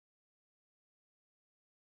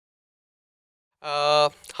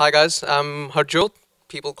Hi guys, I'm Harjyot.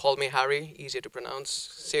 People call me Harry, easier to pronounce,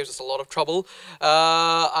 saves us a lot of trouble.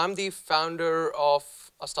 I'm the founder of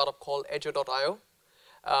a startup called Edger.io.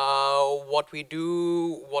 What we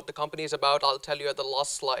do, what the company is about, I'll tell you at the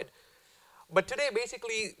last slide. But today,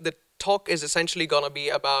 basically, the talk is essentially going to be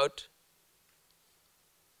about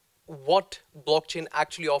what blockchain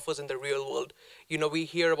actually offers in the real world. You know, we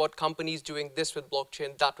hear about companies doing this with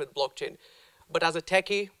blockchain, that with blockchain. But as a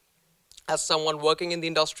techie, as someone working in the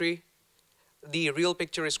industry, the real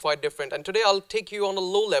picture is quite different. And today I'll take you on a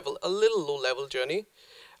little low level journey.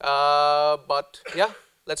 But yeah,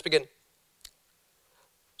 let's begin.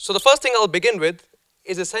 So the first thing I'll begin with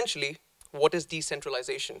is essentially what is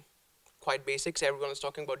decentralization? Quite basics. Everyone is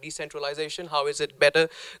talking about decentralization. How is it better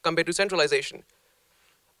compared to centralization?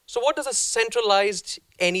 So what does a centralized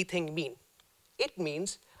anything mean? It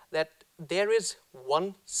means that there is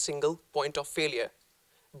one single point of failure,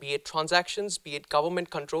 be it transactions, be it government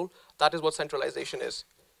control. That is what centralization is.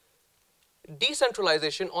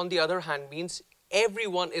 Decentralization, on the other hand, means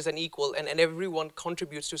everyone is an equal and everyone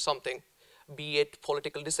contributes to something, be it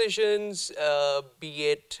political decisions, be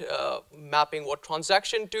it mapping what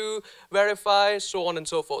transaction to verify, so on and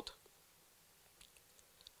so forth.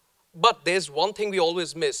 But there's one thing we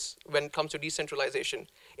always miss when it comes to decentralization.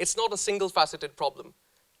 It's not a single faceted problem.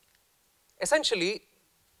 Essentially,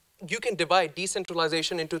 you can divide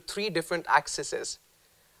decentralization into three different axes.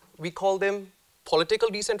 We call them political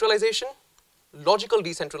decentralization, logical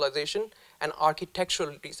decentralization, and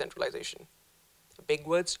architectural decentralization. Big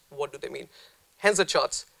words, what do they mean? Hence the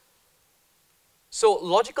charts. So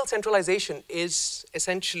logical centralization is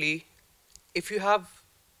essentially, if you have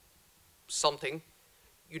something,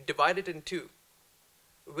 you divide it in two.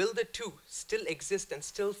 Will the two still exist and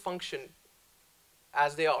still function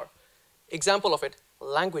as they are? Example of it,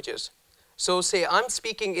 languages. So say I'm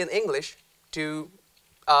speaking in English to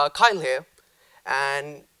Kyle here,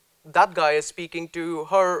 and that guy is speaking to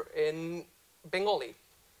her in Bengali.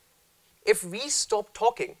 If we stop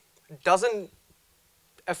talking, doesn't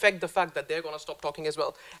affect the fact that they're going to stop talking as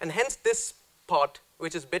well. And hence this part,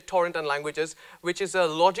 which is BitTorrent and languages, which is a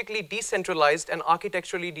logically decentralized and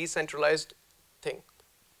architecturally decentralized thing.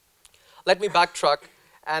 Let me backtrack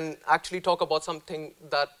and actually talk about something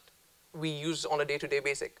that we use on a day-to-day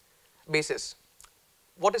basis.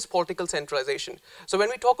 What is political centralization? So when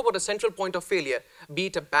we talk about a central point of failure, be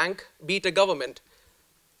it a bank, be it a government,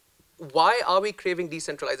 why are we craving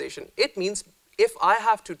decentralization? It means if I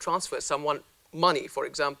have to transfer someone money, for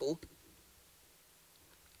example,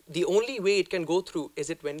 the only way it can go through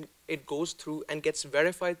is when it goes through and gets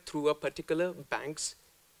verified through a particular bank's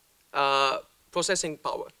processing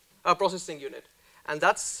unit. And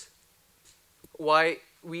that's why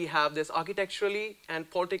we have this architecturally and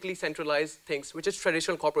politically centralized things, which is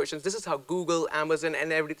traditional corporations. This is how Google, Amazon,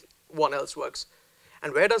 and everyone else works.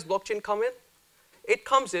 And where does blockchain come in? It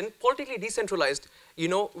comes in politically decentralized. You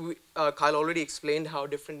know, Kyle already explained how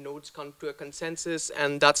different nodes come to a consensus,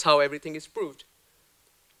 and that's how everything is proved.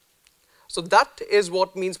 So that is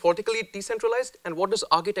what means politically decentralized. And what does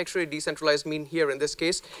architecturally decentralized mean here in this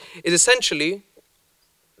case? Is essentially,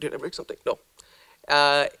 did I break something? No.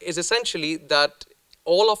 Is essentially that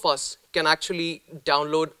all of us can actually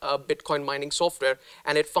download a Bitcoin mining software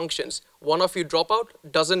and it functions. One of you drop out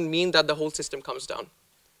doesn't mean that the whole system comes down.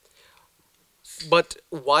 But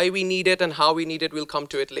why we need it and how we need it, we'll come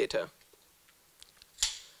to it later.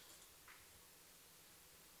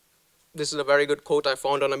 This is a very good quote I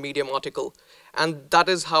found on a Medium article. And that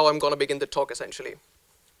is how I'm going to begin the talk, essentially.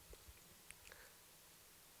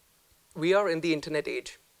 We are in the internet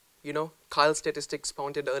age. You know, Kyle's statistics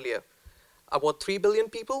pointed earlier. About 3 billion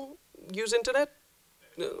people use internet.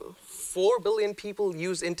 4 billion people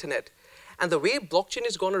use internet. And the way blockchain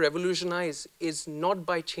is going to revolutionize is not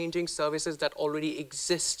by changing services that already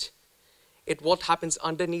exist. It's what happens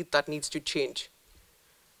underneath that needs to change.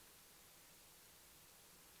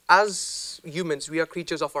 As humans, we are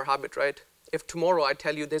creatures of our habit, right? If tomorrow I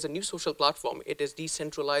tell you there's a new social platform, it is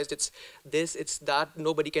decentralized, it's this, it's that,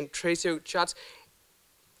 nobody can trace your chats,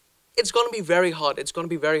 it's going to be very hard. It's going to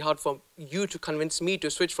be very hard for you to convince me to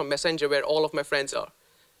switch from Messenger where all of my friends are.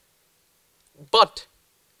 But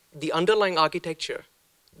the underlying architecture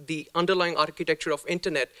of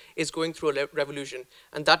internet is going through a revolution.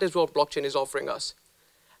 And that is what blockchain is offering us.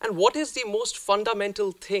 And what is the most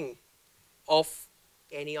fundamental thing of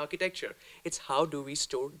any architecture? It's how do we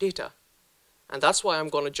store data? And that's why I'm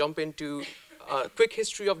going to jump into a quick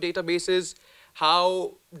history of databases,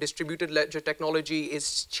 how distributed ledger technology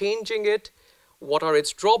is changing it, what are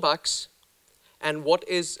its drawbacks, and what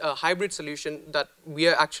is a hybrid solution that we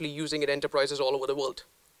are actually using in enterprises all over the world.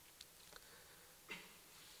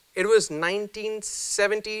 It was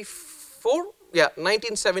 1974. Yeah,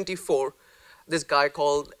 1974. This guy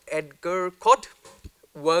called Edgar Cod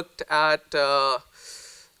worked at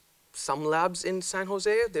some labs in San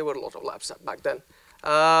Jose. There were a lot of labs back then.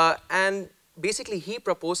 And basically, he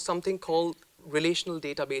proposed something called relational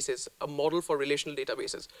databases, a model for relational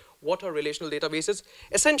databases. What are relational databases?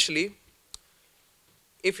 Essentially,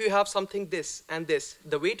 if you have something this and this,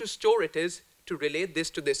 the way to store it is to relate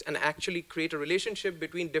this to this and actually create a relationship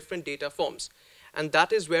between different data forms. And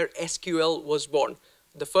that is where SQL was born.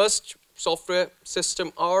 The first software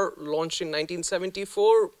system R launched in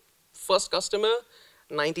 1974, first customer,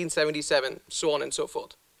 1977, so on and so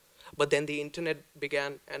forth. But then the internet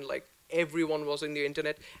began, and like everyone was in the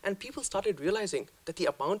internet, and people started realizing that the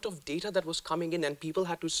amount of data that was coming in and people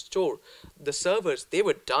had to store, the servers, they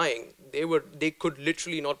were dying. They could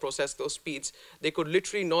literally not process those speeds. They could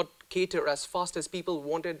literally not cater as fast as people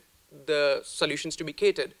wanted the solutions to be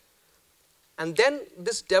catered. And then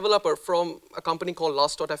this developer from a company called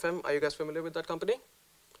Last.fm, are you guys familiar with that company?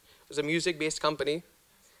 It was a music-based company.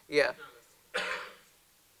 Yeah.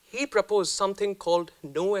 He proposed something called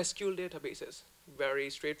NoSQL databases. Very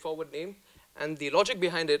straightforward name. And the logic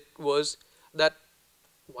behind it was that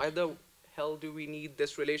why the hell do we need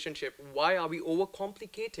this relationship? Why are we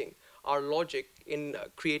overcomplicating our logic in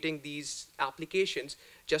creating these applications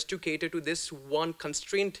just to cater to this one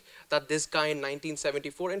constraint that this guy in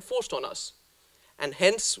 1974 enforced on us? And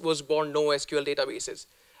hence was born NoSQL databases.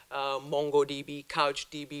 MongoDB,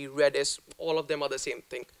 CouchDB, Redis, all of them are the same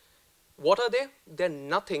thing. What are they? They're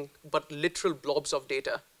nothing but literal blobs of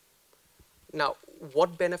data. Now,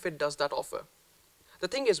 what benefit does that offer? The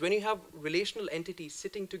thing is, when you have relational entities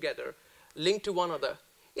sitting together, linked to one another,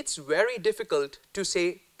 it's very difficult to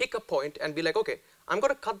say, pick a point and be like, okay, I'm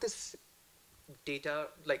going to cut this data,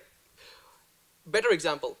 like, better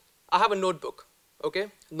example, I have a notebook,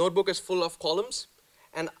 okay? Notebook is full of columns,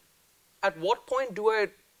 and at what point do I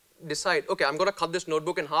decide, okay, I'm going to cut this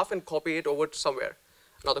notebook in half and copy it over to somewhere?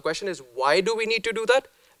 Now, the question is, why do we need to do that?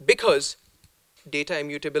 Because data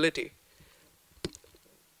immutability.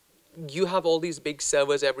 You have all these big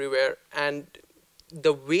servers everywhere, and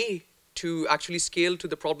the way to actually scale to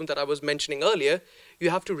the problem that I was mentioning earlier, you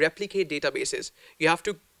have to replicate databases. You have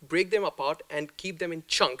to break them apart and keep them in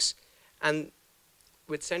chunks. And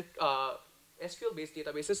with SQL-based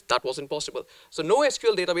databases, that wasn't possible. So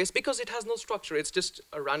NoSQL database, because it has no structure, it's just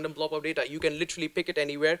a random blob of data. You can literally pick it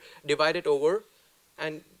anywhere, divide it over,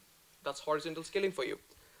 and that's horizontal scaling for you.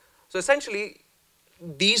 So essentially,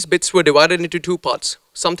 these bits were divided into two parts.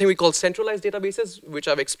 Something we call centralized databases, which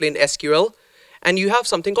I've explained, SQL, and you have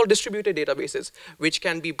something called distributed databases, which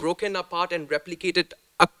can be broken apart and replicated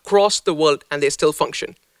across the world, and they still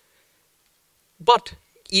function. But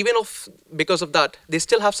even because of that, they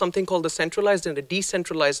still have something called the centralized and the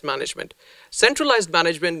decentralized management. Centralized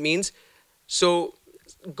management means, so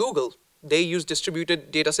Google, they use distributed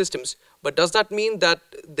data systems, but does that mean that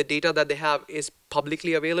the data that they have is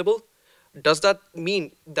publicly available? Does that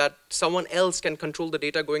mean that someone else can control the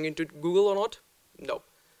data going into Google or not? No.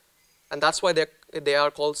 And that's why they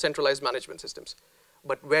are called centralized management systems.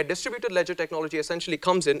 But where distributed ledger technology essentially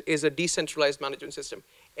comes in is a decentralized management system.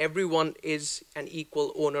 Everyone is an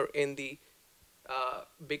equal owner in the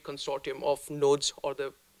big consortium of nodes or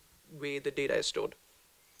the way the data is stored.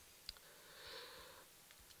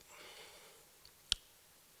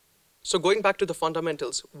 So going back to the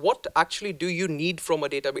fundamentals, what actually do you need from a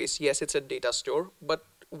database? Yes, it's a data store, but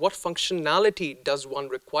what functionality does one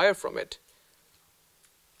require from it?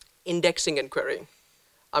 Indexing and querying.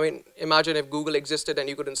 I mean, imagine if Google existed and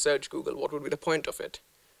you couldn't search Google, what would be the point of it,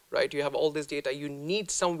 right? You have all this data, you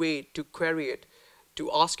need some way to query it, to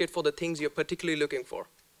ask it for the things you're particularly looking for.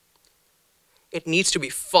 It needs to be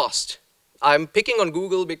fast. I'm picking on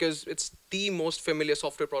Google because it's the most familiar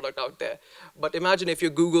software product out there. But imagine if your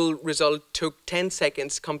Google result took 10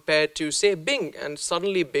 seconds compared to, say, Bing, and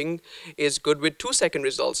suddenly Bing is good with 2-second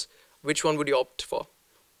results. Which one would you opt for?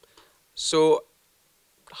 So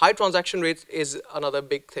high transaction rates is another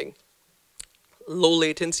big thing. Low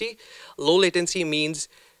latency. Low latency means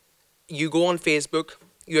you go on Facebook,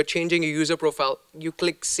 you're changing your user profile, you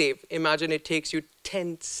click save. Imagine it takes you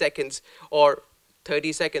 10 seconds or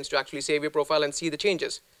 30 seconds to actually save your profile and see the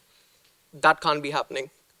changes. That can't be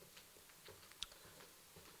happening.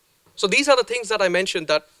 So these are the things that I mentioned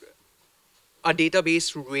that a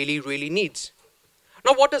database really, really needs.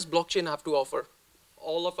 Now, what does blockchain have to offer?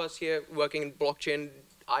 All of us here working in blockchain,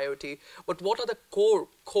 IoT, but what are the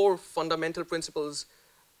core fundamental principles,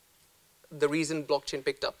 the reason blockchain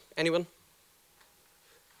picked up? Anyone?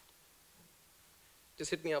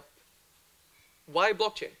 Just hit me up. Why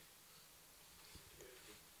blockchain?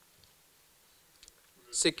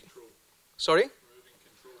 Sec Sorry?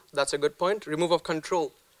 That's a good point. Remove of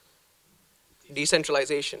control.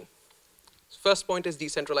 Decentralization. First point is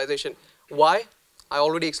decentralization. Why? I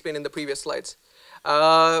already explained in the previous slides.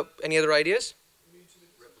 Any other ideas?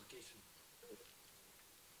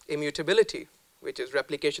 Immutability, which is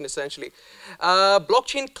replication essentially.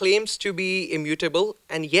 Blockchain claims to be immutable,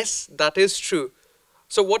 and yes, that is true.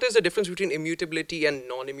 So what is the difference between immutability and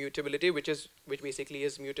non-immutability, which basically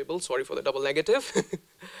is mutable? Sorry for the double negative.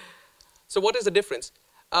 So what is the difference?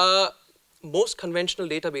 Most conventional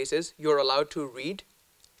databases, you're allowed to read,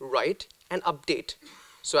 write, and update.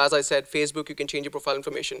 So as I said, Facebook, you can change your profile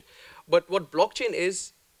information. But what blockchain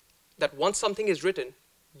is, that once something is written,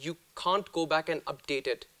 you can't go back and update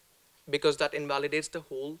it, because that invalidates the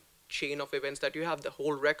whole chain of events that you have, the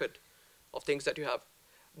whole record of things that you have.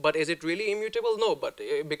 But is it really immutable? No, but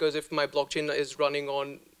because if my blockchain is running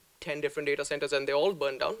on 10 different data centers and they all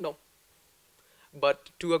burn down, no. But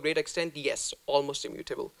to a great extent, yes, almost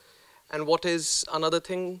immutable. And what is another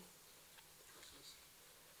thing?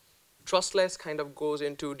 Trustless kind of goes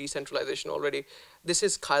into decentralization already. This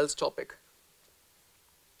is Kyle's topic,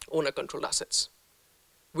 owner-controlled assets,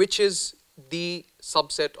 which is the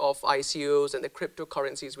subset of ICOs and the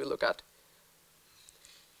cryptocurrencies we look at.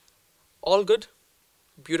 All good,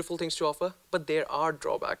 beautiful things to offer, but there are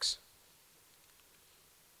drawbacks.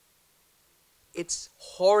 It's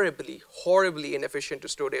horribly, horribly inefficient to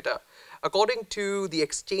store data. According to the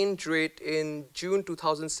exchange rate in June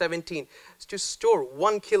 2017, to store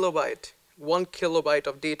 1 kilobyte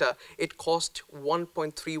of data, it cost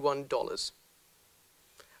 $1.31.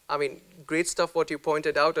 I mean, great stuff what you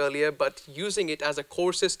pointed out earlier, but using it as a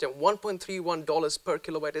core system, $1.31 per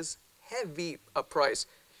kilobyte is heavy a price.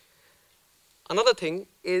 Another thing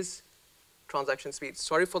is transaction speed.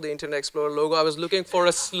 Sorry for the Internet Explorer logo. I was looking for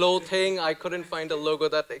a slow thing. I couldn't find a logo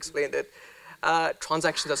that explained it.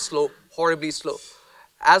 Transactions are slow, horribly slow.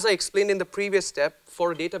 As I explained in the previous step,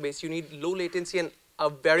 for a database, you need low latency and a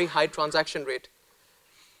very high transaction rate.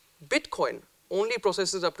 Bitcoin only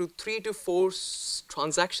processes up to 3 to 4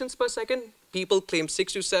 transactions per second. People claim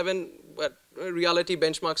 6 to 7, but reality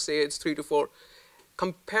benchmarks say it's 3 to 4.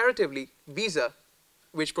 Comparatively, Visa,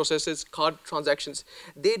 which processes card transactions,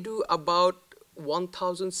 they do about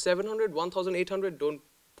 1,700, 1,800, don't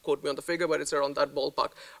quote me on the figure, but it's around that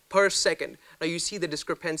ballpark, per second. Now you see the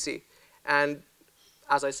discrepancy. And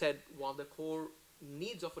as I said, one of the core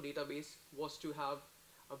needs of a database was to have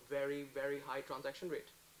a very, very high transaction rate.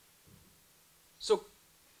 So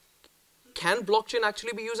can blockchain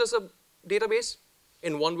actually be used as a database?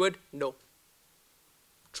 In one word, no.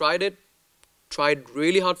 Tried it, tried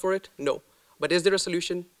really hard for it, no. But is there a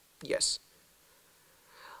solution? Yes.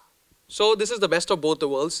 So this is the best of both the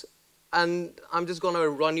worlds. And I'm just going to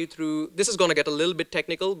run you through, this is going to get a little bit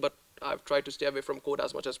technical, but I've tried to stay away from code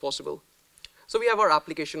as much as possible. So we have our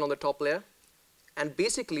application on the top layer. And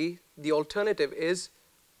basically, the alternative is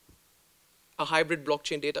a hybrid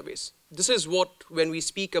blockchain database. This is what, when we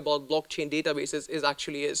speak about blockchain databases,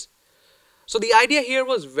 actually is. So the idea here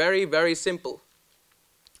was very, very simple.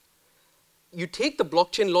 You take the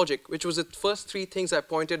blockchain logic, which was the first 3 things I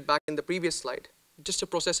pointed back in the previous slide, just a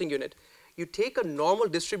processing unit. You take a normal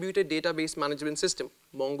distributed database management system,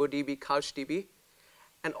 MongoDB, CouchDB,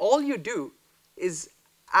 and all you do is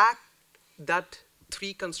add that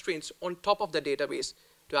 3 constraints on top of the database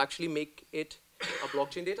to actually make it a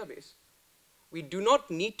blockchain database. We do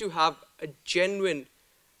not need to have a genuine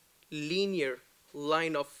linear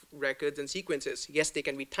line of records and sequences. Yes, they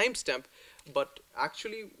can be timestamped, but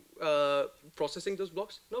actually processing those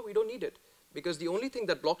blocks, no, we don't need it. Because the only thing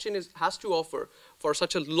that blockchain has to offer for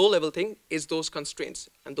such a low-level thing is those constraints.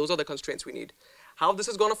 And those are the constraints we need. How this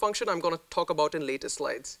is going to function, I'm going to talk about in later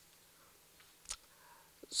slides.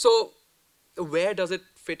 So where does it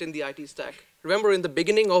fit in the IT stack? Remember, in the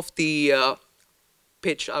beginning of the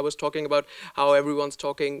pitch, I was talking about how everyone's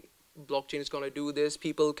talking blockchain is going to do this.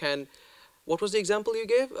 People can, what was the example you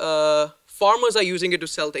gave? Farmers are using it to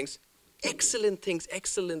sell things. Excellent things,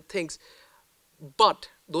 excellent things. But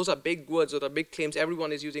those are big words, those are big claims.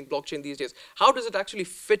 Everyone is using blockchain these days. How does it actually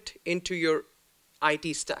fit into your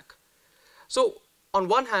IT stack? So on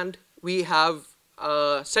one hand, we have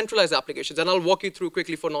centralized applications, and I'll walk you through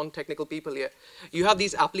quickly for non-technical people here. You have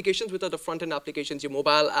these applications, which are the front-end applications, your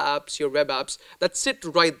mobile apps, your web apps, that sit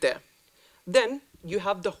right there. Then you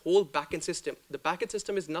have the whole backend system. The backend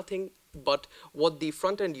system is nothing but what the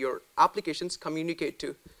front-end, your applications, communicate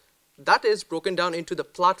to. That is broken down into the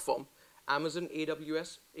platform. Amazon,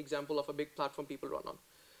 AWS, example of a big platform people run on.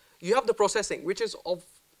 You have the processing, which is of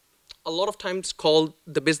a lot of times called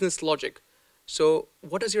the business logic. So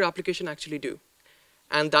what does your application actually do?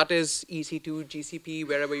 and that is EC2, GCP,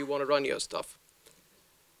 wherever you want to run your stuff.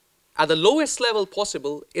 At the lowest level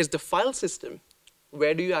possible is the file system.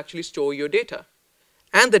 Where do you actually store your data?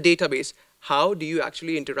 And the database, how do you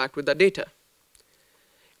actually interact with that data?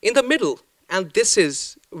 In the middle, and this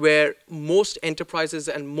is where most enterprises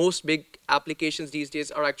and most big applications these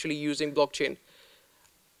days are actually using blockchain.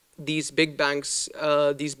 These big banks,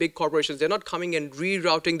 these big corporations, they're not coming and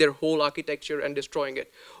rerouting their whole architecture and destroying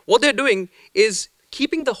it. What they're doing is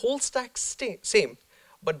keeping the whole stack same,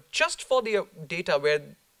 but just for the data where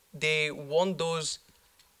they want those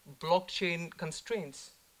blockchain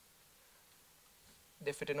constraints,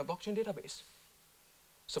 they fit in a blockchain database.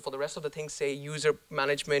 So for the rest of the things, say user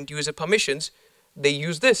management, user permissions, they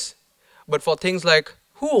use this. But for things like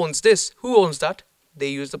who owns this, who owns that, they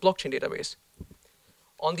use the blockchain database.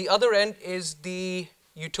 On the other end is the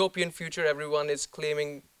utopian future everyone is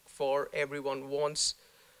claiming for, everyone wants.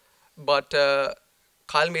 But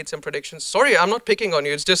Kyle made some predictions. Sorry, I'm not picking on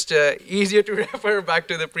you. It's just easier to refer back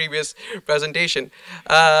to the previous presentation.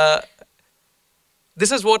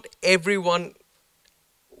 This is what everyone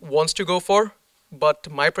wants to go for, but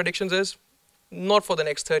my predictions is not for the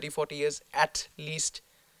next 30, 40 years at least.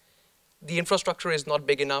 The infrastructure is not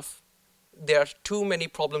big enough. There are too many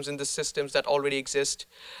problems in the systems that already exist.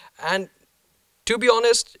 And to be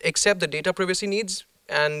honest, except the data privacy needs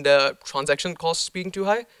and transaction costs being too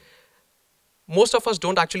high, most of us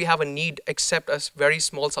don't actually have a need except a very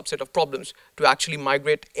small subset of problems to actually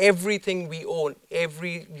migrate everything we own,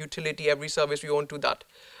 every utility, every service we own to that.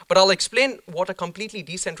 But I'll explain what a completely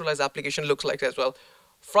decentralized application looks like as well.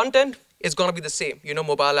 Front end is going to be the same, you know,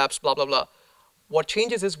 mobile apps, blah, blah, blah. What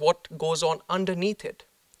changes is what goes on underneath it.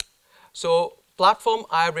 So platform,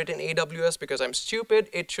 I have written AWS because I'm stupid.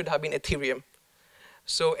 It should have been Ethereum.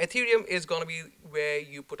 So Ethereum is going to be where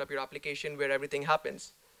you put up your application, where everything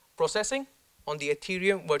happens. Processing on the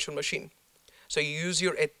Ethereum virtual machine. So you use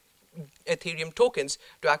your Ethereum tokens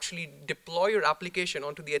to actually deploy your application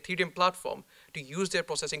onto the Ethereum platform to use their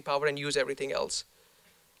processing power and use everything else.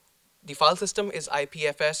 The file system is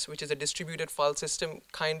IPFS, which is a distributed file system,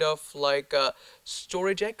 kind of like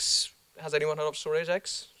StorageX. Has anyone heard of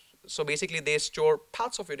StorageX? So basically, they store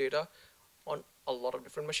parts of your data on a lot of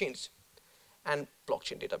different machines, and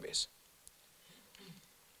blockchain database.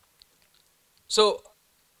 So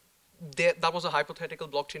that was a hypothetical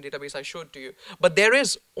blockchain database I showed to you. But there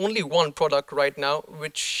is only one product right now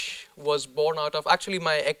which was born out of, actually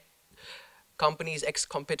my company's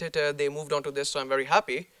ex-competitor, they moved on to this, so I'm very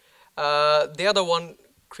happy. They are the one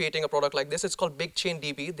creating a product like this. It's called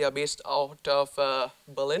BigchainDB. They are based out of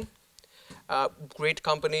Berlin. Great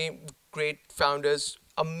company, great founders,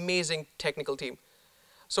 amazing technical team.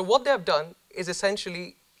 So what they have done is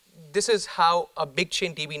essentially, this is how a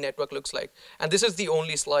BigchainDB network looks like. And this is the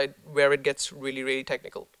only slide where it gets really, really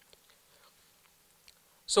technical.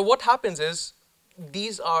 So what happens is,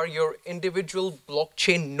 these are your individual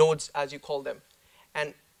blockchain nodes, as you call them.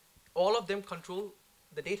 And all of them control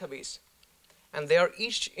the database. And they are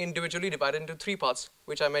each individually divided into three parts,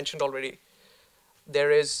 which I mentioned already.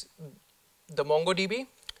 There is the MongoDB,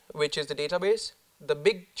 which is the database, the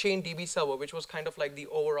BigchainDB server, which was kind of like the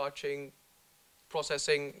overarching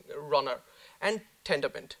processing runner, and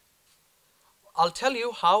Tendermint. I'll tell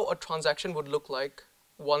you how a transaction would look like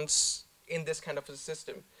once in this kind of a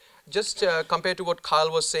system. Just compared to what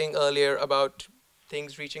Kyle was saying earlier about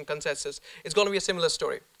things reaching consensus, it's going to be a similar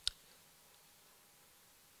story.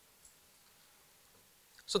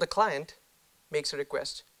 So the client makes a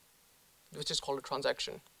request, which is called a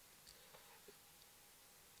transaction.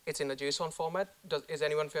 It's in a JSON format. Is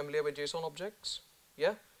anyone familiar with JSON objects?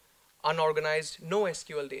 Yeah? Unorganized, no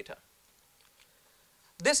SQL data.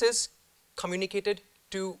 This is communicated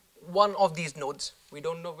to one of these nodes. We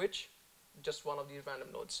don't know which, just one of these random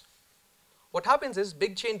nodes. What happens is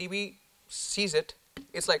BigchainDB sees it.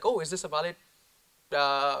 It's like, oh, is this a valid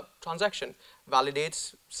transaction?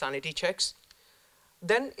 Validates, sanity checks.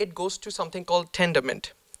 Then it goes to something called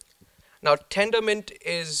Tendermint. Now, Tendermint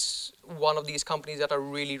is one of these companies that are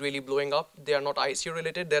really, really blowing up. They are not ICO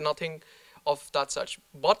related. They're nothing of that such.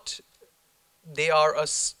 But they are a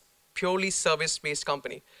purely service-based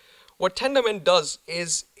company. What Tendermint does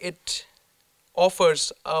is it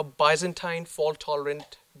offers a Byzantine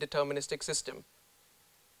fault-tolerant deterministic system,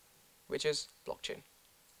 which is blockchain.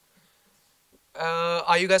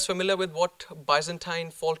 Are you guys familiar with what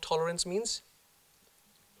Byzantine fault tolerance means?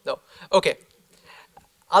 No. Okay.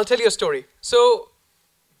 I'll tell you a story. So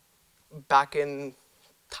back in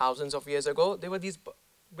thousands of years ago, there were these,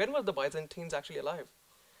 when were the Byzantines actually alive?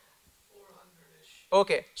 400-ish.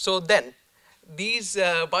 Okay, so then these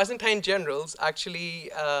Byzantine generals actually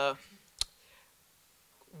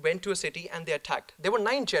went to a city and they attacked. There were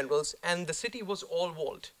 9 generals and the city was all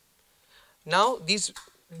walled. Now, these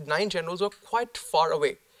 9 generals were quite far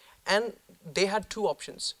away and they had 2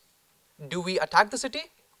 options. Do we attack the city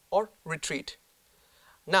or retreat?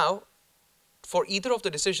 Now, for either of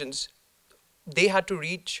the decisions, they had to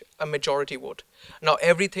reach a majority vote. Now,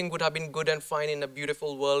 everything would have been good and fine in a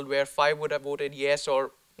beautiful world where 5 would have voted yes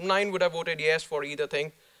or 9 would have voted yes for either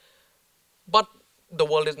thing. But the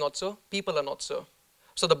world is not so. People are not so.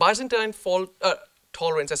 So the Byzantine fault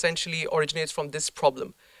tolerance essentially originates from this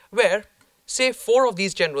problem, where, say, 4 of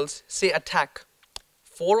these generals say attack,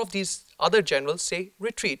 4 of these other generals say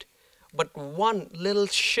retreat, but one little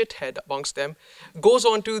shithead amongst them goes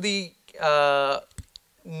on to the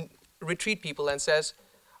retreat people and says,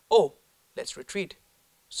 oh, let's retreat.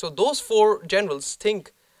 So those 4 generals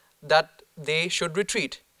think that they should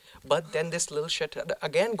retreat. But then this little shithead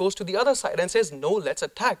again goes to the other side and says, no, let's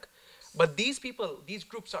attack. But these people, these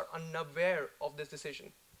groups are unaware of this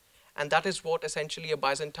decision. And that is what essentially a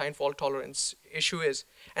Byzantine fault tolerance issue is.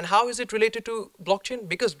 And how is it related to blockchain?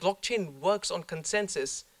 Because blockchain works on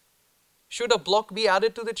consensus. Should a block be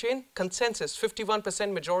added to the chain? Consensus,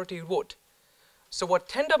 51% majority vote. So what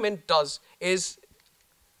Tendermint does is,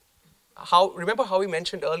 remember how we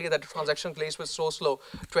mentioned earlier that the transaction pace was so slow,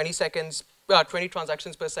 20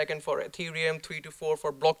 transactions per second for Ethereum, 3 to 4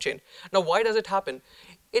 for blockchain. Now, why does it happen?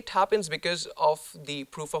 It happens because of the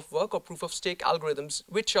proof of work or proof of stake algorithms,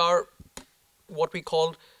 which are what we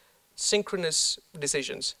call synchronous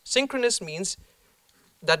decisions. Synchronous means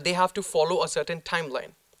that they have to follow a certain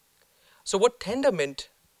timeline. So what Tendermint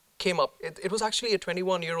came up, it was actually a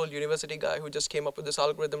 21-year-old university guy who just came up with this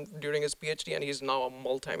algorithm during his PhD, and he's now a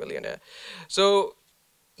multi-millionaire. So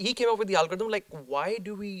he came up with the algorithm like, why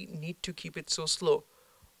do we need to keep it so slow?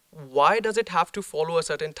 Why does it have to follow a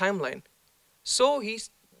certain timeline? So he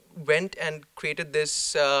went and created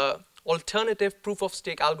this alternative proof of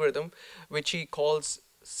stake algorithm, which he calls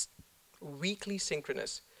weakly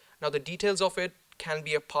synchronous. Now the details of it can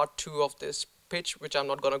be a part 2 of this pitch, which I'm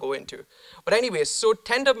not going to go into. But anyways, so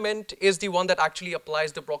Tendermint is the one that actually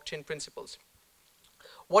applies the blockchain principles.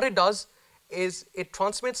 What it does is it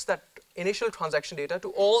transmits that initial transaction data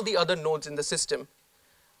to all the other nodes in the system.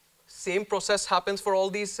 Same process happens for all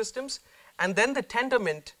these systems, and then the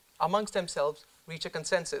Tendermint amongst themselves reach a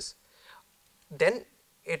consensus. Then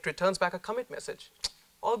it returns back a commit message.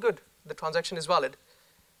 All good, the transaction is valid.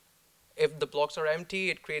 If the blocks are empty,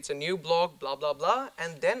 it creates a new block, blah, blah, blah,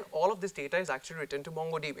 and then all of this data is actually written to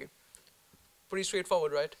MongoDB. Pretty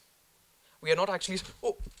straightforward, right? We are not actually,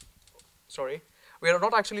 we are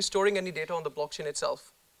not actually storing any data on the blockchain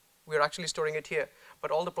itself. We are actually storing it here,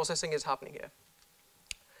 but all the processing is happening here.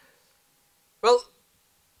 Well,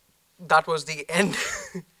 that was the end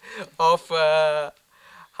of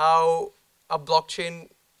how a blockchain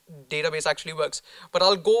database actually works. But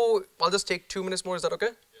I'll just take 2 minutes more, is that okay?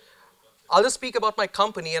 I'll just speak about my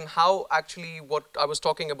company and how actually what I was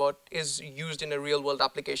talking about is used in a real world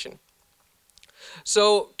application.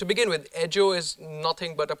 So to begin with, Edjo is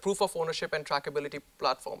nothing but a proof of ownership and trackability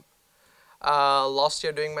platform. Last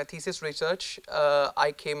year doing my thesis research,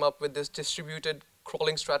 I came up with this distributed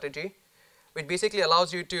crawling strategy, which basically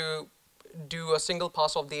allows you to do a single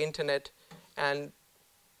pass of the internet and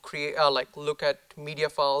create, look at media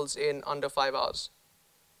files in under 5 hours,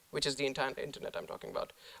 which is the entire internet I'm talking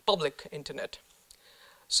about, public internet.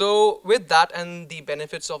 So with that and the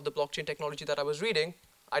benefits of the blockchain technology that I was reading,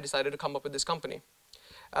 I decided to come up with this company.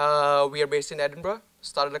 We are based in Edinburgh,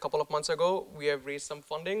 started a couple of months ago. We have raised some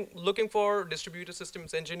funding, looking for distributed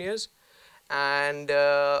systems engineers and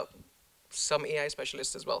some AI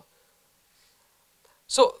specialists as well.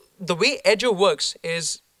 So the way Edjo works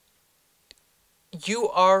is you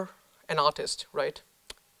are an artist, right?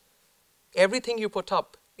 Everything you put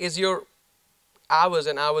up is your hours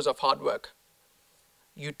and hours of hard work.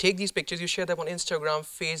 You take these pictures, you share them on Instagram,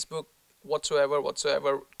 Facebook, whatsoever,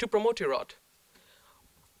 to promote your art.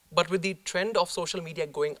 But with the trend of social media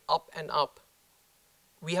going up and up,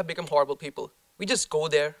 we have become horrible people. We just go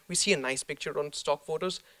there, we see a nice picture on stock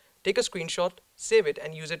photos, take a screenshot, save it,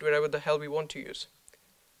 and use it wherever the hell we want to use.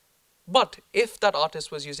 But if that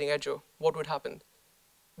artist was using Edjo, what would happen?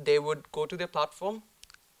 They would go to their platform,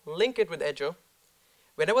 link it with Edjo.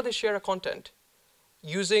 Whenever they share a content,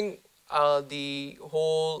 using the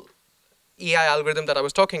whole AI algorithm that I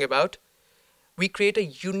was talking about, we create a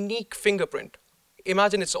unique fingerprint.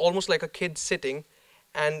 Imagine it's almost like a kid sitting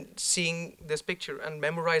and seeing this picture and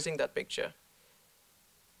memorizing that picture.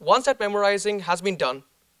 Once that memorizing has been done,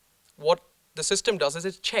 what the system does is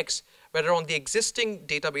it checks whether on the existing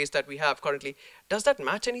database that we have currently, does that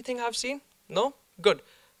match anything I've seen? No? Good.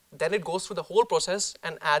 Then it goes through the whole process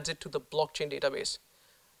and adds it to the blockchain database.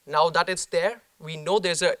 Now that it's there, we know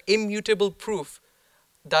there's an immutable proof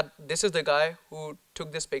that this is the guy who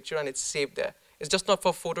took this picture and it's saved there. It's just not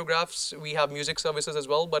for photographs. We have music services as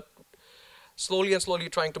well, but slowly and slowly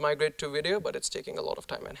trying to migrate to video, but it's taking a lot of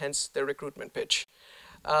time, and hence the recruitment pitch.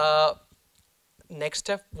 Next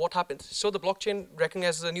step, what happens? So the blockchain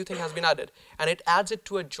recognizes a new thing has been added, and it adds it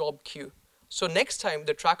to a job queue. So next time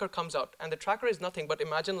the tracker comes out, and the tracker is nothing but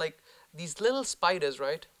imagine like these little spiders,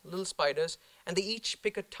 right? Little spiders, and they each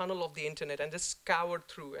pick a tunnel of the internet and just scour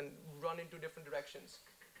through and run into different directions.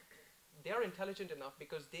 They are intelligent enough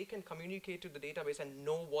because they can communicate to the database and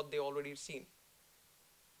know what they already seen.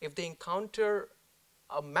 If they encounter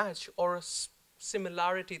a match or a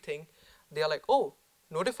similarity thing, they are like, oh,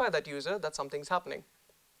 notify that user that something's happening.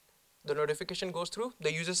 The notification goes through,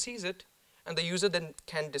 the user sees it, and the user then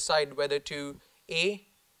can decide whether to A,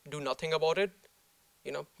 do nothing about it,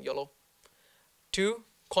 YOLO. 2,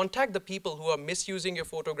 contact the people who are misusing your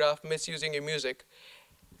photograph, misusing your music,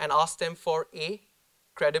 and ask them for A,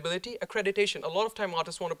 credibility, accreditation. A lot of time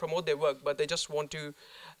artists want to promote their work, but they just want to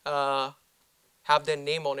have their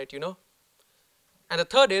name on it, And the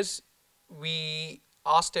third is, we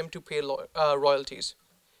ask them to pay royalties.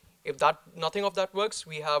 If nothing of that works,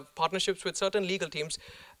 we have partnerships with certain legal teams,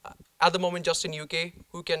 at the moment just in UK,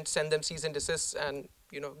 who can send them cease and desist and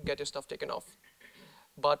get your stuff taken off.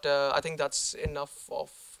 But I think that's enough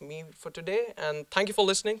of me for today. And thank you for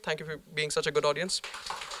listening. Thank you for being such a good audience.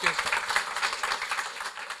 Cheers.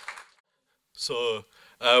 So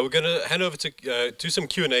we're going to hand over to do some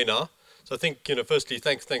Q&A now. So I think, firstly,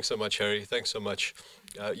 thanks so much, Harry. Thanks so much.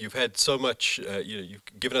 You've had so much, you've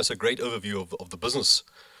given us a great overview of the business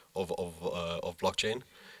of blockchain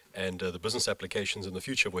and the business applications in the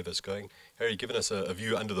future, where that's going. Harry, given us a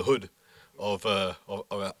view under the hood of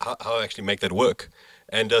how I actually make that work.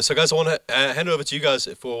 And so guys, I want to hand over to you guys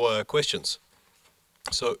for questions.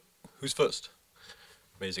 So who's first?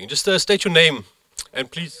 Amazing. Just state your name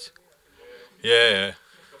and please. Yeah.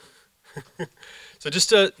 So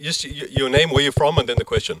just your name, where you're from, and then the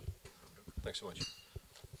question. Thanks so much.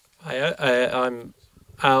 Hi, I'm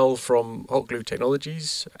Al from Hot Glue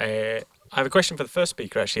Technologies. I have a question for the first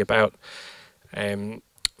speaker actually about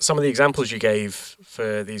some of the examples you gave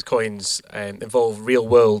for these coins involve real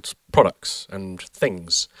world products and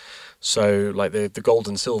things. So like the gold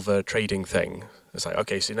and silver trading thing. It's like,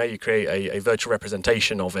 okay, so now you create a virtual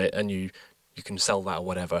representation of it and you can sell that or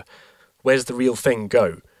whatever. Where's the real thing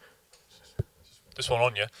go? This one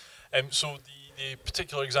on, yeah. So the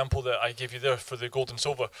particular example that I gave you there for the gold and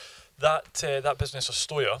silver, that business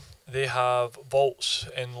Astoya, they have vaults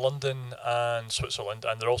in London and Switzerland,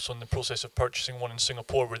 and they're also in the process of purchasing one in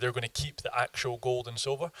Singapore where they're going to keep the actual gold and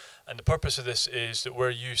silver. And the purpose of this is that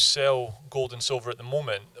where you sell gold and silver at the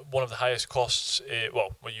moment, one of the highest costs,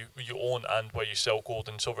 where you own and where you sell gold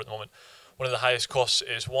and silver at the moment, one of the highest costs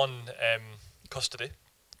is one, custody.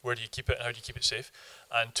 Where do you keep it and how do you keep it safe?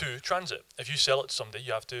 And 2, transit. If you sell it to somebody,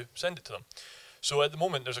 you have to send it to them. So at the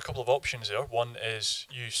moment, there's a couple of options there. One is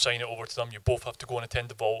you sign it over to them. You both have to go and attend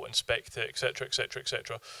the vault, inspect it, etc., etc.,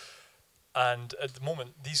 etc. And at the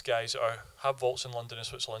moment, these guys have vaults in London and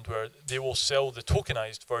Switzerland where they will sell the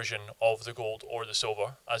tokenized version of the gold or the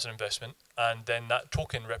silver as an investment, and then that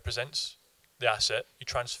token represents the asset. You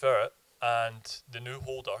transfer it, and the new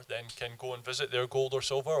holder then can go and visit their gold or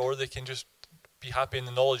silver, or they can just be happy in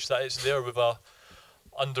the knowledge that it's there with a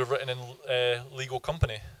underwritten and legal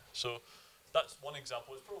company. So that's one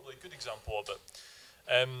example. It's probably a good example of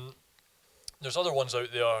it. There's other ones out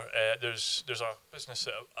there. There's a business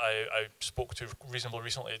that I spoke to reasonably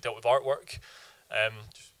recently. It dealt with artwork.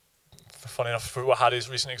 Funny enough, for what Harry's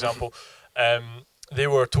recent example, they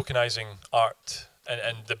were tokenizing art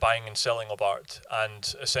and the buying and selling of art.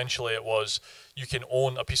 And essentially it was, you can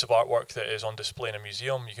own a piece of artwork that is on display in a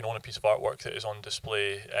museum, you can own a piece of artwork that is on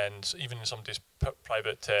display and even in somebody's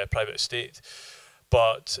private estate.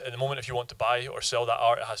 But at the moment, if you want to buy or sell that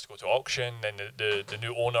art, it has to go to auction. Then the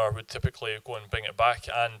new owner would typically go and bring it back,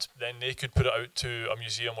 and then they could put it out to a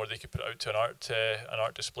museum or they could put it out to an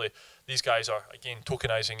art display. These guys are, again,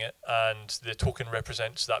 tokenizing it, and the token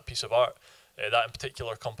represents that piece of art. That in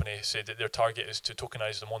particular company said that their target is to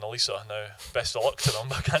tokenize the Mona Lisa. Now, best of luck to them.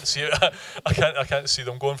 I can't see it. I can't see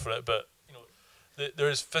them going for it. But you know, there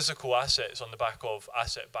is physical assets on the back of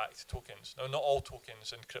asset-backed tokens. Now, not all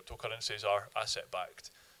tokens in cryptocurrencies are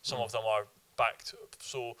asset-backed. Some of them are backed.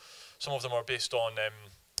 So some of them are based on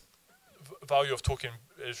value of token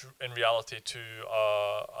is in reality to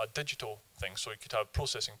a digital thing. So you could have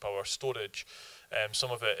processing power, storage.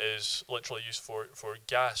 Some of it is literally used for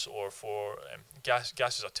gas, or for gas.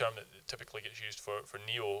 Gas is a term that typically gets used for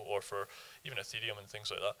Neo or for even Ethereum and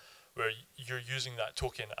things like that, where you're using that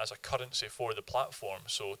token as a currency for the platform.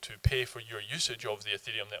 So to pay for your usage of the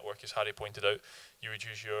Ethereum network, as Harry pointed out, you would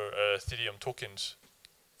use your Ethereum tokens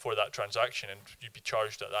for that transaction, and you'd be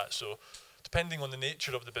charged at that. So depending on the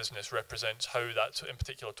nature of the business represents how that in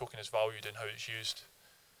particular token is valued and how it's used.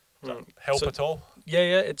 Does that help at all?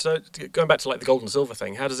 Yeah. It's going back to like the gold and silver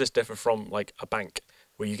thing. How does this differ from like a bank,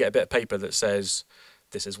 where you get a bit of paper that says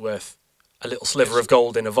this is worth a little sliver of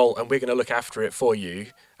gold in a vault, and we're going to look after it for you,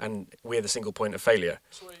 and we're the single point of failure?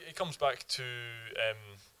 So it comes back to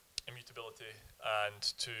immutability and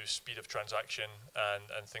to speed of transaction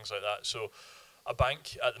and things like that. So a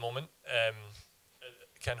bank at the moment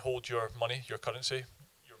can hold your money, your currency,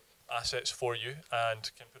 your assets for you,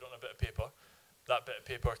 and can put it on a bit of paper. That bit of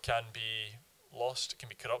paper can be lost, it can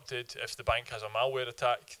be corrupted. If the bank has a malware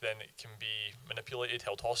attack, then it can be manipulated,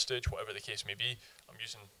 held hostage, whatever the case may be. I'm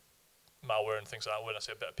using malware and things like that. When I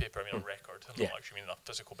say a bit of paper, I mean a record. I'm not actually meaning a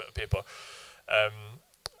physical bit of paper.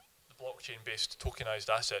 The blockchain-based tokenized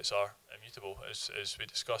assets are immutable, as we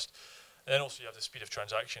discussed. And then also you have the speed of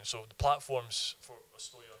transaction. So the platforms, for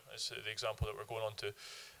Astoya is the example that we're going on to,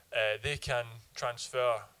 they can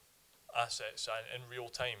transfer assets and in real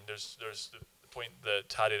time. There's the point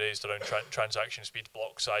that Harry raised around transaction speed,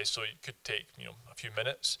 block size, so it could take a few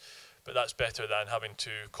minutes, but that's better than having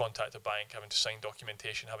to contact a bank, having to sign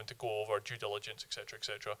documentation, having to go over due diligence, etc.,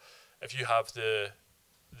 etc. If you have the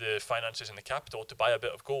finances and the capital to buy a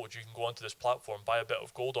bit of gold, you can go onto this platform, buy a bit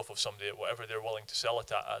of gold off of somebody at whatever they're willing to sell it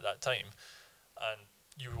at that time, and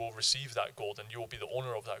you will receive that gold, and you will be the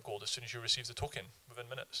owner of that gold as soon as you receive the token within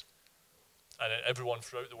minutes. And then everyone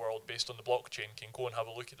throughout the world, based on the blockchain, can go and have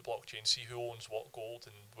a look at the blockchain, see who owns what gold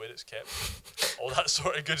and where it's kept, all that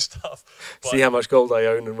sort of good stuff. But see how much gold I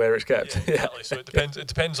own and where it's kept. Yeah, exactly. So it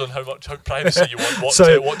depends on how privacy you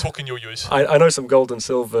want, what token you'll use. I know some gold and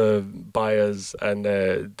silver buyers, and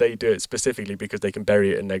they do it specifically because they can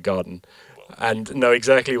bury it in their garden and know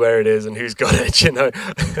exactly where it is and who's got it. Yeah,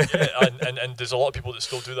 and there's a lot of people that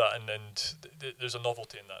still do that, and there's a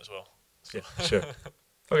novelty in that as well. So. Yeah, sure.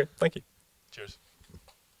 Okay, thank you. Cheers.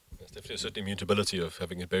 There's definitely a certain immutability of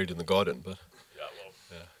having it buried in the garden, but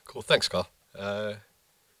yeah. Cool. Thanks, Carl.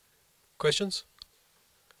 Questions?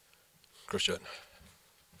 Christian.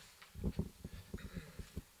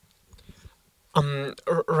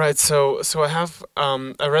 Right. So I have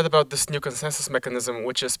I read about this new consensus mechanism,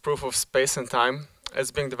 which is proof of space and time. It's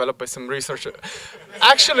being developed by some researcher.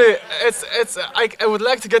 Actually, I would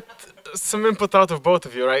like to get some input out of both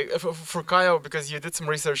of you, right? For Kyle, because you did some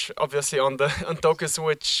research, obviously, on tokens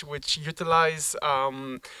which utilize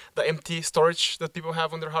the empty storage that people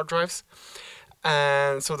have on their hard drives.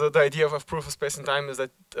 And so the idea of proof of space and time is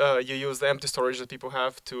that you use the empty storage that people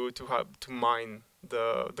have to mine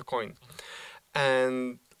the coin.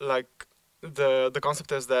 And like the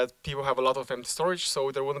concept is that people have a lot of empty storage,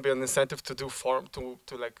 so there wouldn't be an incentive to do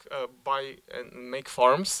buy and make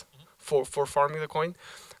farms for farming the coin,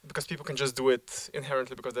 because people can just do it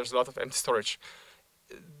inherently because there's a lot of empty storage.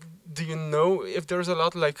 Do you know if there's a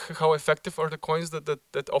lot, like how effective are the coins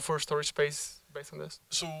that offer storage space based on this?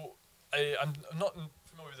 So I'm not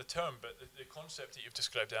familiar with the term, but the concept that you've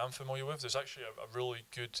described I am familiar with. There's actually a really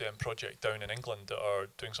good project down in England that are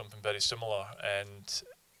doing something very similar. And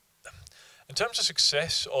in terms of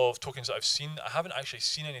success of tokens that I've seen, I haven't actually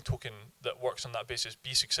seen any token that works on that basis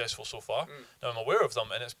be successful so far. Now I'm aware of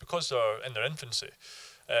them, and it's because they're in their infancy.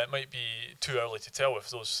 It might be too early to tell if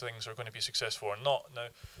those things are going to be successful or not. Now,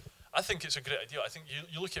 I think it's a great idea. I think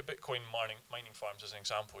you look at Bitcoin mining farms as an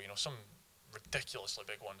example. Some ridiculously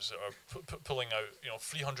big ones that are pulling out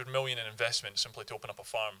 300 million in investment simply to open up a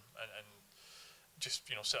farm and just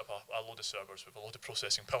set up a load of servers with a load of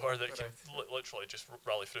processing power that can literally just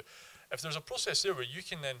rally through. If there's a process there where you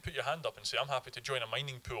can then put your hand up and say, I'm happy to join a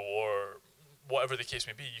mining pool, or whatever the case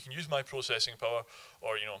may be, you can use my processing power,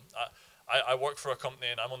 or I work for a company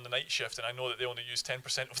and I'm on the night shift and I know that they only use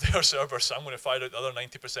 10% of their servers, so I'm going to fire out the other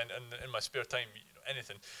 90% in my spare time,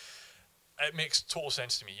 anything. It makes total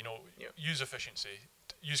sense to me. Use efficiency,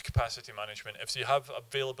 use capacity management. If you have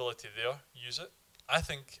availability there, use it. I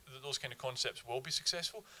think that those kind of concepts will be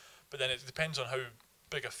successful, but then it depends on how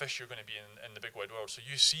big a fish you're going to be in the big wide world. So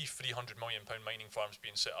you see £300 million mining farms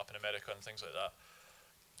being set up in America and things like that.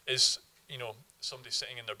 Is somebody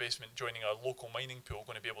sitting in their basement joining a local mining pool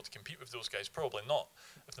going to be able to compete with those guys? Probably not.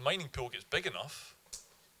 If the mining pool gets big enough,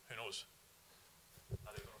 who knows?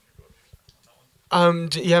 I don't know if you've got a view on that one.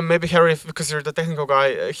 Yeah, maybe Harry, because you're the technical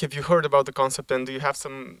guy, have you heard about the concept and do you have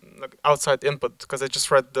some like outside input? Because I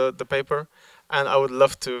just read the paper, and I would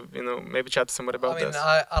love to, maybe chat to somebody about I mean, this.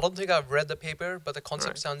 I don't think I've read the paper, but the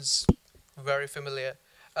concept Right. sounds very familiar.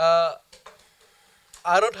 Uh,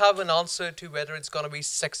 I don't have an answer to whether it's going to be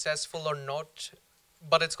successful or not,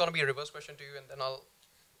 but it's going to be a reverse question to you, and then I'll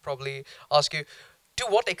probably ask you, to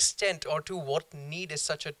what extent or to what need is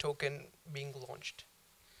such a token being launched?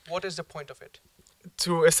 What is the point of it?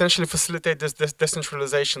 To essentially facilitate this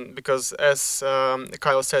decentralization, because as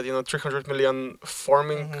Kyle said, 300 million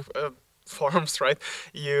forming forms, right?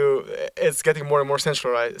 It's getting more and more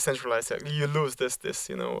centralized. You lose this,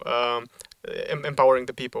 empowering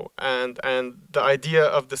the people, and the idea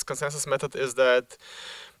of this consensus method is that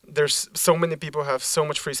there's so many people have so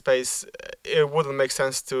much free space, it wouldn't make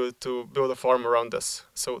sense to build a farm around this.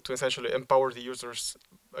 So to essentially empower the users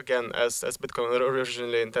again, as Bitcoin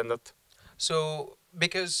originally intended. So,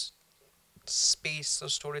 because space or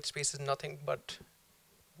storage space is nothing but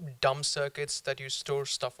dumb circuits that you store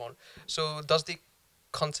stuff on. So, does the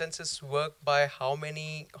consensus work by how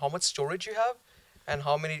much storage you have, and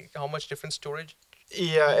how much different storage?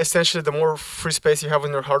 Yeah, essentially, the more free space you have on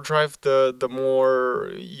your hard drive, the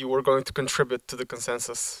more you are going to contribute to the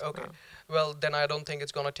consensus. Okay. Well, then I don't think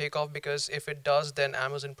it's gonna take off, because if it does, then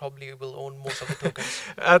Amazon probably will own most of the tokens.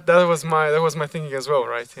 That was my thinking as well,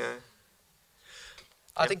 right? Yeah.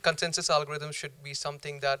 I think consensus algorithms should be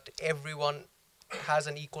something that everyone has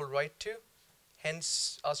an equal right to.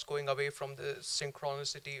 Hence, us going away from the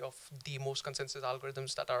synchronicity of the most consensus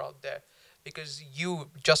algorithms that are out there. Because you,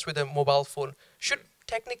 just with a mobile phone, should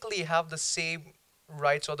technically have the same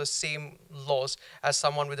rights or the same laws as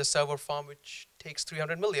someone with a server farm which takes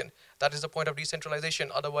 300 million. That is the point of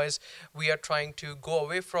decentralization. Otherwise, we are trying to go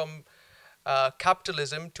away from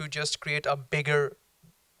capitalism to just create a bigger,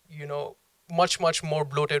 much more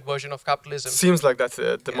bloated version of capitalism. Seems like that's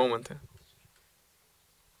at the moment. Yeah.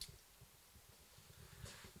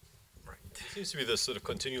 It seems to be this sort of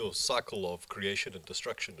continual cycle of creation and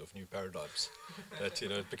destruction of new paradigms. That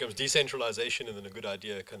it becomes decentralization, and then a good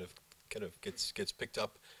idea kind of gets picked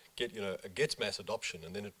up, gets mass adoption,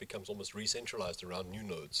 and then it becomes almost re-centralized around new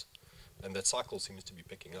nodes, and that cycle seems to be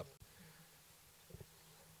picking up.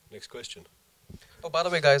 Next question. Oh, by the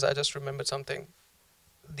way, guys, I just remembered something.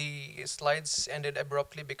 The slides ended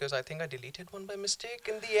abruptly because I think I deleted one by mistake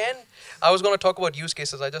in the end. I was going to talk about use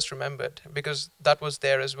cases, I just remembered, because that was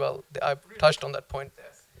there as well. I touched on that point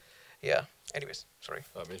there. Yeah, anyways, sorry.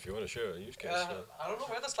 I mean, if you want to share a use case. I don't know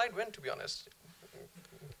where the slide went, to be honest.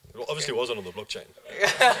 Well, obviously it wasn't on the blockchain.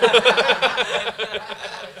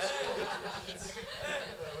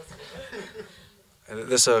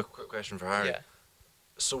 This is a quick question for Harry. Yeah.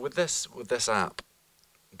 So with this app,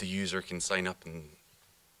 the user can sign up and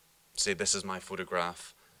say, "This is my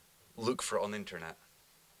photograph. Look for it on the internet."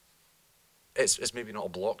 It's maybe not a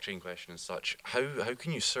blockchain question as such. How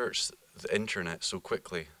can you search the internet so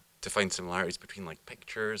quickly to find similarities between like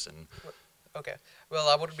pictures and? Okay. Well,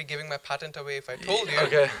 I wouldn't be giving my patent away if I told you.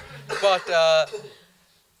 Okay. But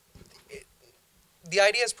the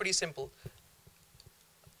idea is pretty simple.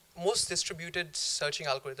 Most distributed searching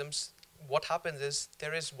algorithms, what happens is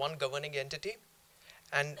there is one governing entity,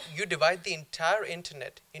 and you divide the entire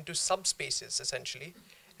internet into subspaces, essentially,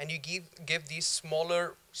 and you give these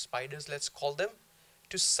smaller spiders, let's call them,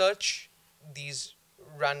 to search these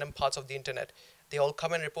random parts of the internet. They all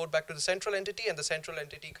come and report back to the central entity, and the central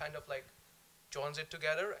entity kind of like joins it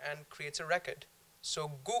together and creates a record.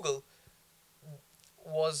 So Google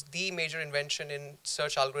was the major invention in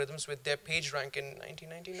search algorithms with their PageRank in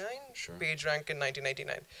 1999, Sure. PageRank in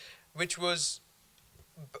 1999, which was,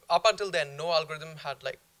 up until then, no algorithm had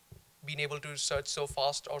like been able to search so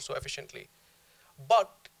fast or so efficiently.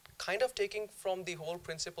 But kind of taking from the whole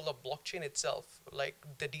principle of blockchain itself, like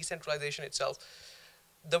the decentralization itself,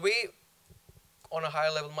 the way on a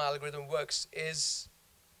higher level my algorithm works is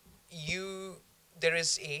there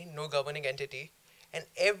is no governing entity, and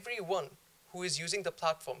everyone who is using the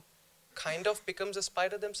platform kind of becomes a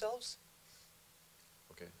spider themselves.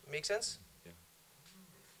 Okay. Make sense? Yeah.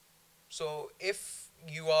 So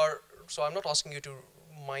I'm not asking you to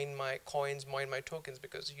mine my coins, mine my tokens,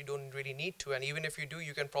 because you don't really need to, and even if you do,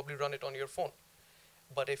 you can probably run it on your phone.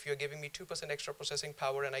 But if you're giving me 2% extra processing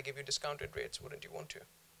power and I give you discounted rates, wouldn't you want to?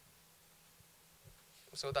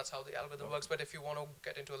 So that's how the algorithm works. But if you want to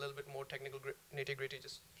get into a little bit more technical nitty-gritty,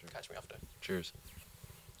 just catch me after. Cheers.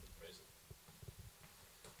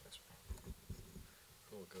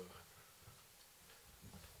 Cool, go.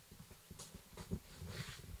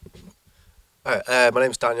 Hi, my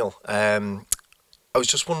name's Daniel. I was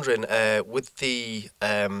just wondering, with the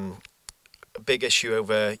a big issue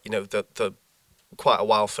over, the quite a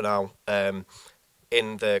while for now,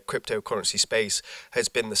 in the cryptocurrency space has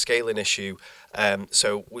been the scaling issue.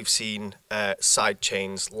 So we've seen side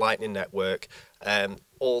chains, Lightning Network,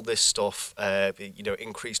 all this stuff,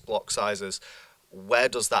 increased block sizes. Where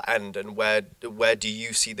does that end, and where do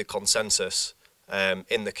you see the consensus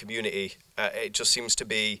in the community? It just seems to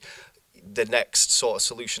be the next sort of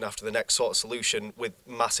solution after the next sort of solution with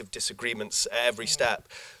massive disagreements at every step.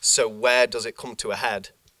 So where does it come to a head?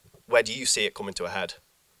 Where do you see it coming to a head?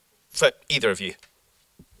 For either of you.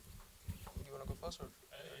 You want to go first? Or?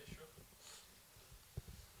 Sure.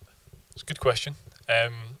 It's a good question.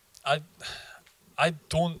 I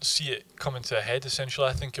don't see it coming to a head, essentially.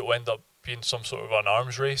 I think it will end up being some sort of an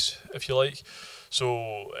arms race, if you like.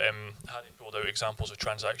 So Harry pulled out examples of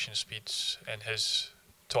transaction speeds in his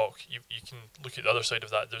talk. You can look at the other side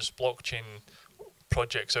of that. There's blockchain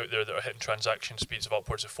projects out there that are hitting transaction speeds of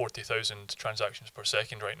upwards of 40,000 transactions per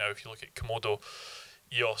second right now. If you look at Komodo,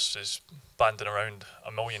 EOS is banding around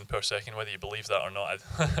 1 million per second, whether you believe that or not.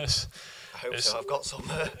 I hope so. I've got some.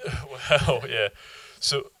 Well, yeah.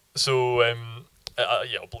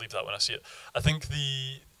 Yeah, I'll believe that when I see it. I think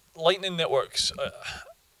the Lightning networks,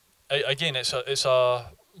 again, it's a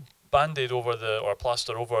band-aid over or a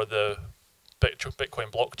plaster over the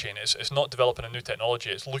Bitcoin blockchain. It's not developing a new technology.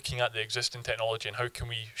 It's looking at the existing technology and how can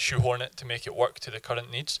we shoehorn it to make it work to the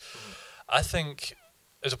current needs. I think,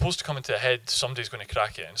 as opposed to coming to a head, somebody's going to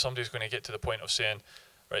crack it, and somebody's going to get to the point of saying,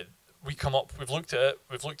 right, we've looked at it,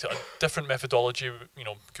 we've looked at a different methodology,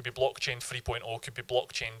 could be blockchain 3.0, could be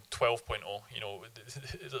blockchain 12.0,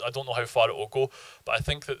 I don't know how far it will go, but I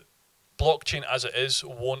think that blockchain as it is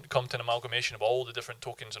won't come to an amalgamation of all the different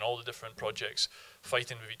tokens and all the different projects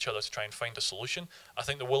fighting with each other to try and find a solution. I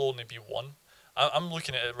think there will only be one. I'm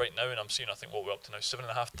looking at it right now and I'm seeing, I think what we're up to now,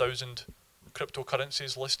 7,500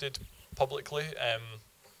 cryptocurrencies listed publicly,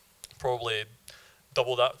 probably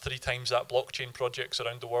double that, 3 times that blockchain projects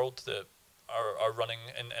around the world that are running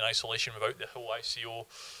in isolation without the whole ICO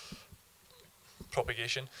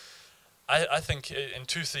propagation. I think in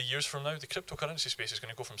 2-3 years from now, the cryptocurrency space is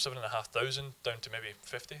going to go from 7,500 down to maybe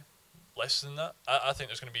 50, less than that. I think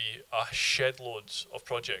there's going to be a shed loads of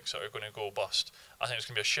projects that are going to go bust. I think there's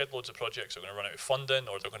going to be a shed loads of projects that are going to run out of funding,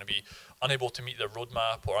 or they're going to be unable to meet their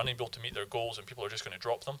roadmap or unable to meet their goals, and people are just going to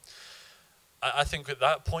drop them. I think at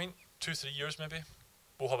that point, 2-3 years maybe,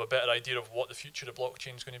 we'll have a better idea of what the future of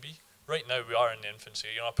blockchain is going to be. Right now, we are in the infancy.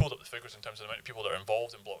 I pulled up the figures in terms of the amount of people that are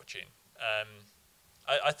involved in blockchain.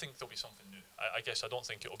 I think there'll be something new. I guess I don't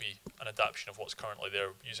think it'll be an adaptation of what's currently there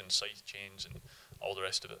using side chains and all the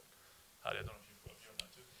rest of it. Harry, I don't know if you've got a view on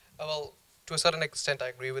that too. Well, to a certain extent, I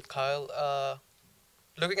agree with Kyle.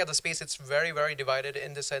 Looking at the space, it's very, very divided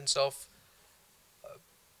in the sense of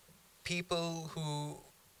people who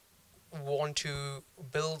want to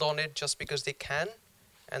build on it just because they can,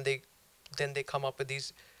 and then they come up with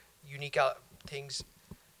these unique things.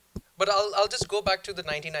 But I'll just go back to the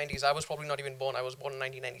 1990s. I was probably not even born. I was born in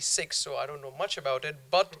 1996, so I don't know much about it.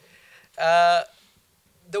 But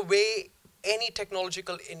the way any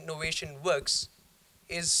technological innovation works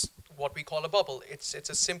is what we call a bubble. It's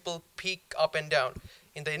a simple peak up and down.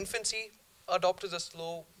 In the infancy, adopters are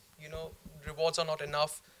slow. Rewards are not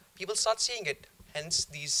enough. People start seeing it. Hence,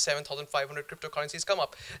 these 7,500 cryptocurrencies come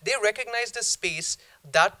up. They recognize the space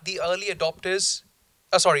that the early adopters,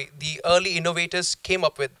 the early innovators came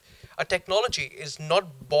up with. A technology is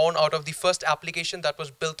not born out of the first application that was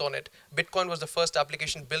built on it. Bitcoin was the first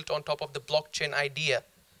application built on top of the blockchain idea.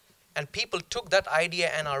 And people took that idea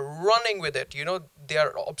and are running with it. They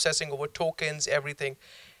are obsessing over tokens, everything.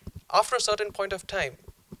 After a certain point of time,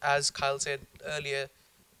 as Kyle said earlier,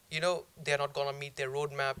 they're not going to meet their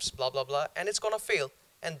roadmaps, blah, blah, blah, and it's going to fail.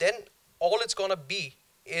 And then all it's going to be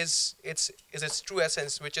is its true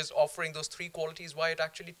essence, which is offering those 3 qualities why it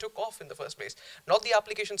actually took off in the first place. Not the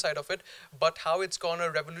application side of it, but how it's going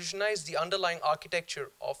to revolutionize the underlying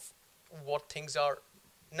architecture of what things are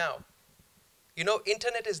now.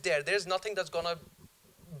 Internet is there. There's nothing that's going to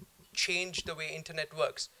change the way internet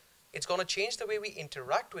works. It's going to change the way we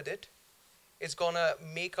interact with it. It's going to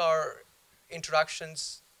make our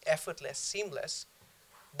interactions effortless, seamless,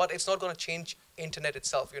 but it's not going to change internet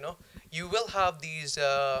itself. You will have these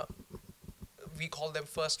we call them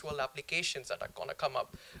first world applications that are going to come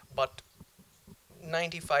up, but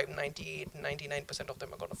 95, 98, 99% of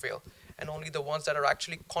them are going to fail, and only the ones that are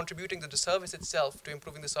actually contributing to the service itself, to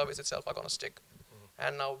improving the service itself, are going to stick.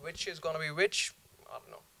 And now which is going to be which, I don't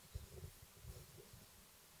know.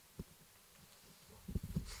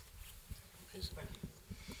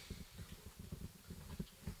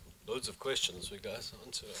 Loads of questions, we guys.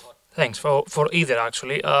 Onto hot. Thanks for either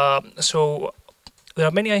actually. So there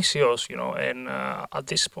are many ICOs, and at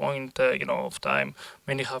this point, of time,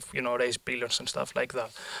 many have, raised billions and stuff like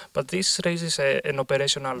that. But this raises an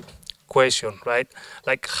operational question, right?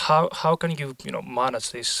 Like how can you,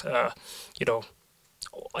 manage this,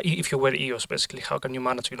 if you were EOS, basically, how can you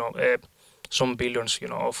manage, some billions,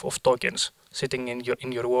 of tokens sitting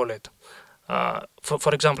in your wallet?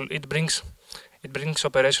 For example, it brings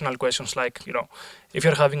operational questions like, if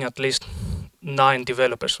you're having at least 9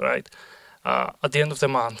 developers, right? At the end of the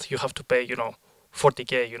month, you have to pay,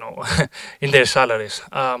 40K, in their salaries.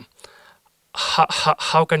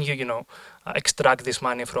 How can you, extract this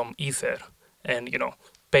money from Ether and,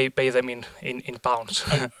 pay them in pounds?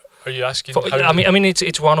 Are you asking? I mean,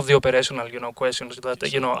 it's one of the operational, questions that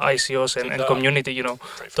ICOs and community,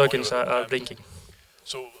 tokens are bringing.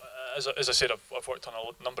 So, as I said, I've worked on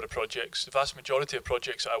a number of projects. The vast majority of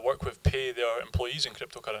projects that I work with pay their employees in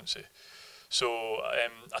cryptocurrency. So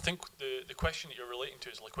I think the question that you're relating to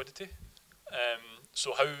is liquidity.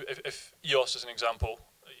 So how, if EOS, as an example,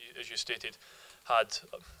 as you stated, had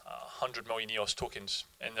 100 million EOS tokens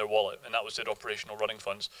in their wallet, and that was their operational running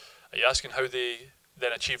funds, are you asking how they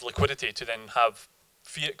then achieve liquidity to then have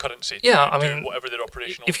fiat currency to do whatever their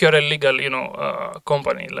operational... If you're a legal,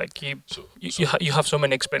 company, like you have so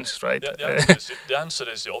many expenses, right? The answer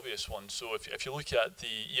is the obvious one. So if you look at the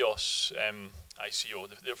EOS ICO,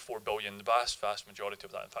 they're 4 billion, the vast majority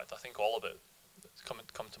of that, in fact, I think all of it, come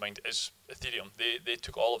to mind, is Ethereum. They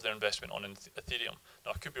took all of their investment on Ethereum.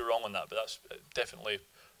 Now, I could be wrong on that, but that's definitely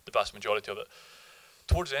the vast majority of it.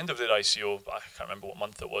 Towards the end of their ICO, I can't remember what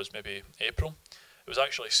month it was, maybe April, it was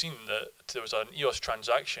actually seen that there was an EOS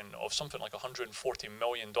transaction of something like $140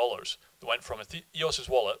 million that went from EOS's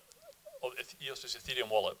wallet, EOS's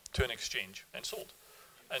Ethereum wallet, to an exchange and sold.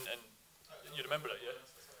 And you remember it, yeah?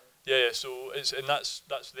 Yeah. So that's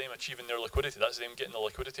them achieving their liquidity. That's them getting the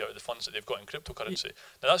liquidity out of the funds that they've got in cryptocurrency.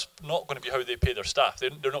 Now that's not going to be how they pay their staff.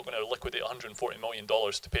 They're not going to liquidate $140 million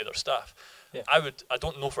to pay their staff. Yeah. I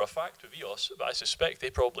don't know for a fact with EOS, but I suspect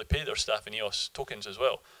they probably pay their staff in EOS tokens as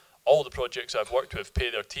well. All the projects I've worked with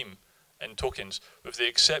pay their team in tokens, with the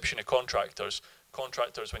exception of contractors.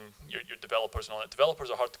 Contractors, when you're developers and all that.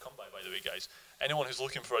 Developers are hard to come by the way, guys. Anyone who's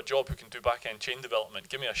looking for a job who can do back-end chain development,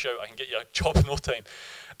 give me a shout. I can get you a job in no time.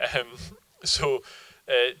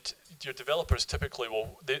 Your developers typically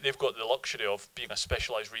they've got the luxury of being a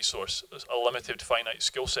specialised resource, a limited, finite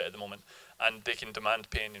skill set at the moment, and they can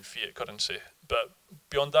demand paying in fiat currency. But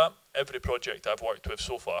beyond that, every project I've worked with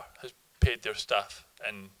so far has paid their staff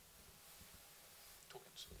in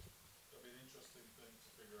tokens.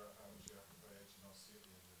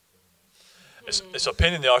 It's a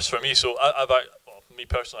pain in the arse for me. So me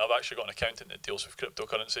personally, I've actually got an accountant that deals with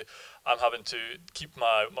cryptocurrency. I'm having to keep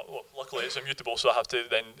well, luckily it's immutable, so I have to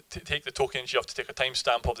then take the tokens. You have to take a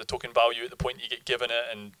timestamp of the token value at the point you get given it,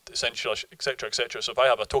 and essentially, etc., etc. So if I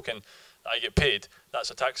have a token that I get paid,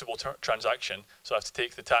 that's a taxable transaction. So I have to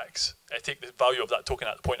take the tax. I take the value of that token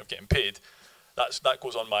at the point of getting paid. That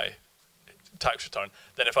goes on my tax return.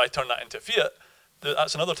 Then if I turn that into fiat,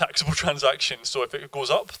 that's another taxable transaction. So if it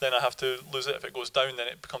goes up, then I have to lose it. If it goes down, then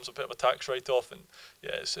it becomes a bit of a tax write-off. And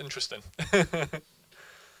yeah, it's interesting.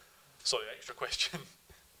 Sorry, extra question.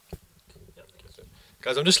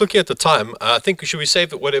 Guys, I'm just looking at the time. I think should we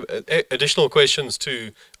save additional questions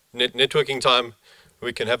to networking time?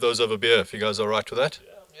 We can have those over beer if you guys are all right with that.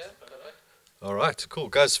 Yeah. All right, cool.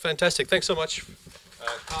 Guys, fantastic. Thanks so much,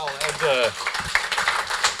 Carl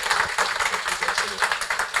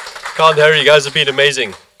and Harry. You guys have been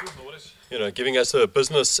amazing. Giving us a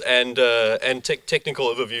business and technical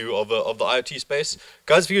overview of the IoT space.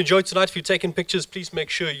 Guys, if you enjoyed tonight, if you've taken pictures, please make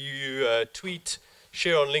sure you tweet,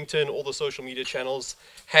 share on LinkedIn, all the social media channels,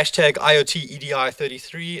 hashtag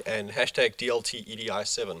IOT-EDI33 and hashtag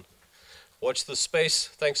DLT-EDI7. Watch this space.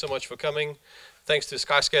 Thanks so much for coming. Thanks to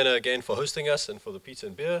Skyscanner again for hosting us and for the pizza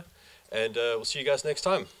and beer. And we'll see you guys next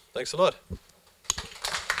time. Thanks a lot.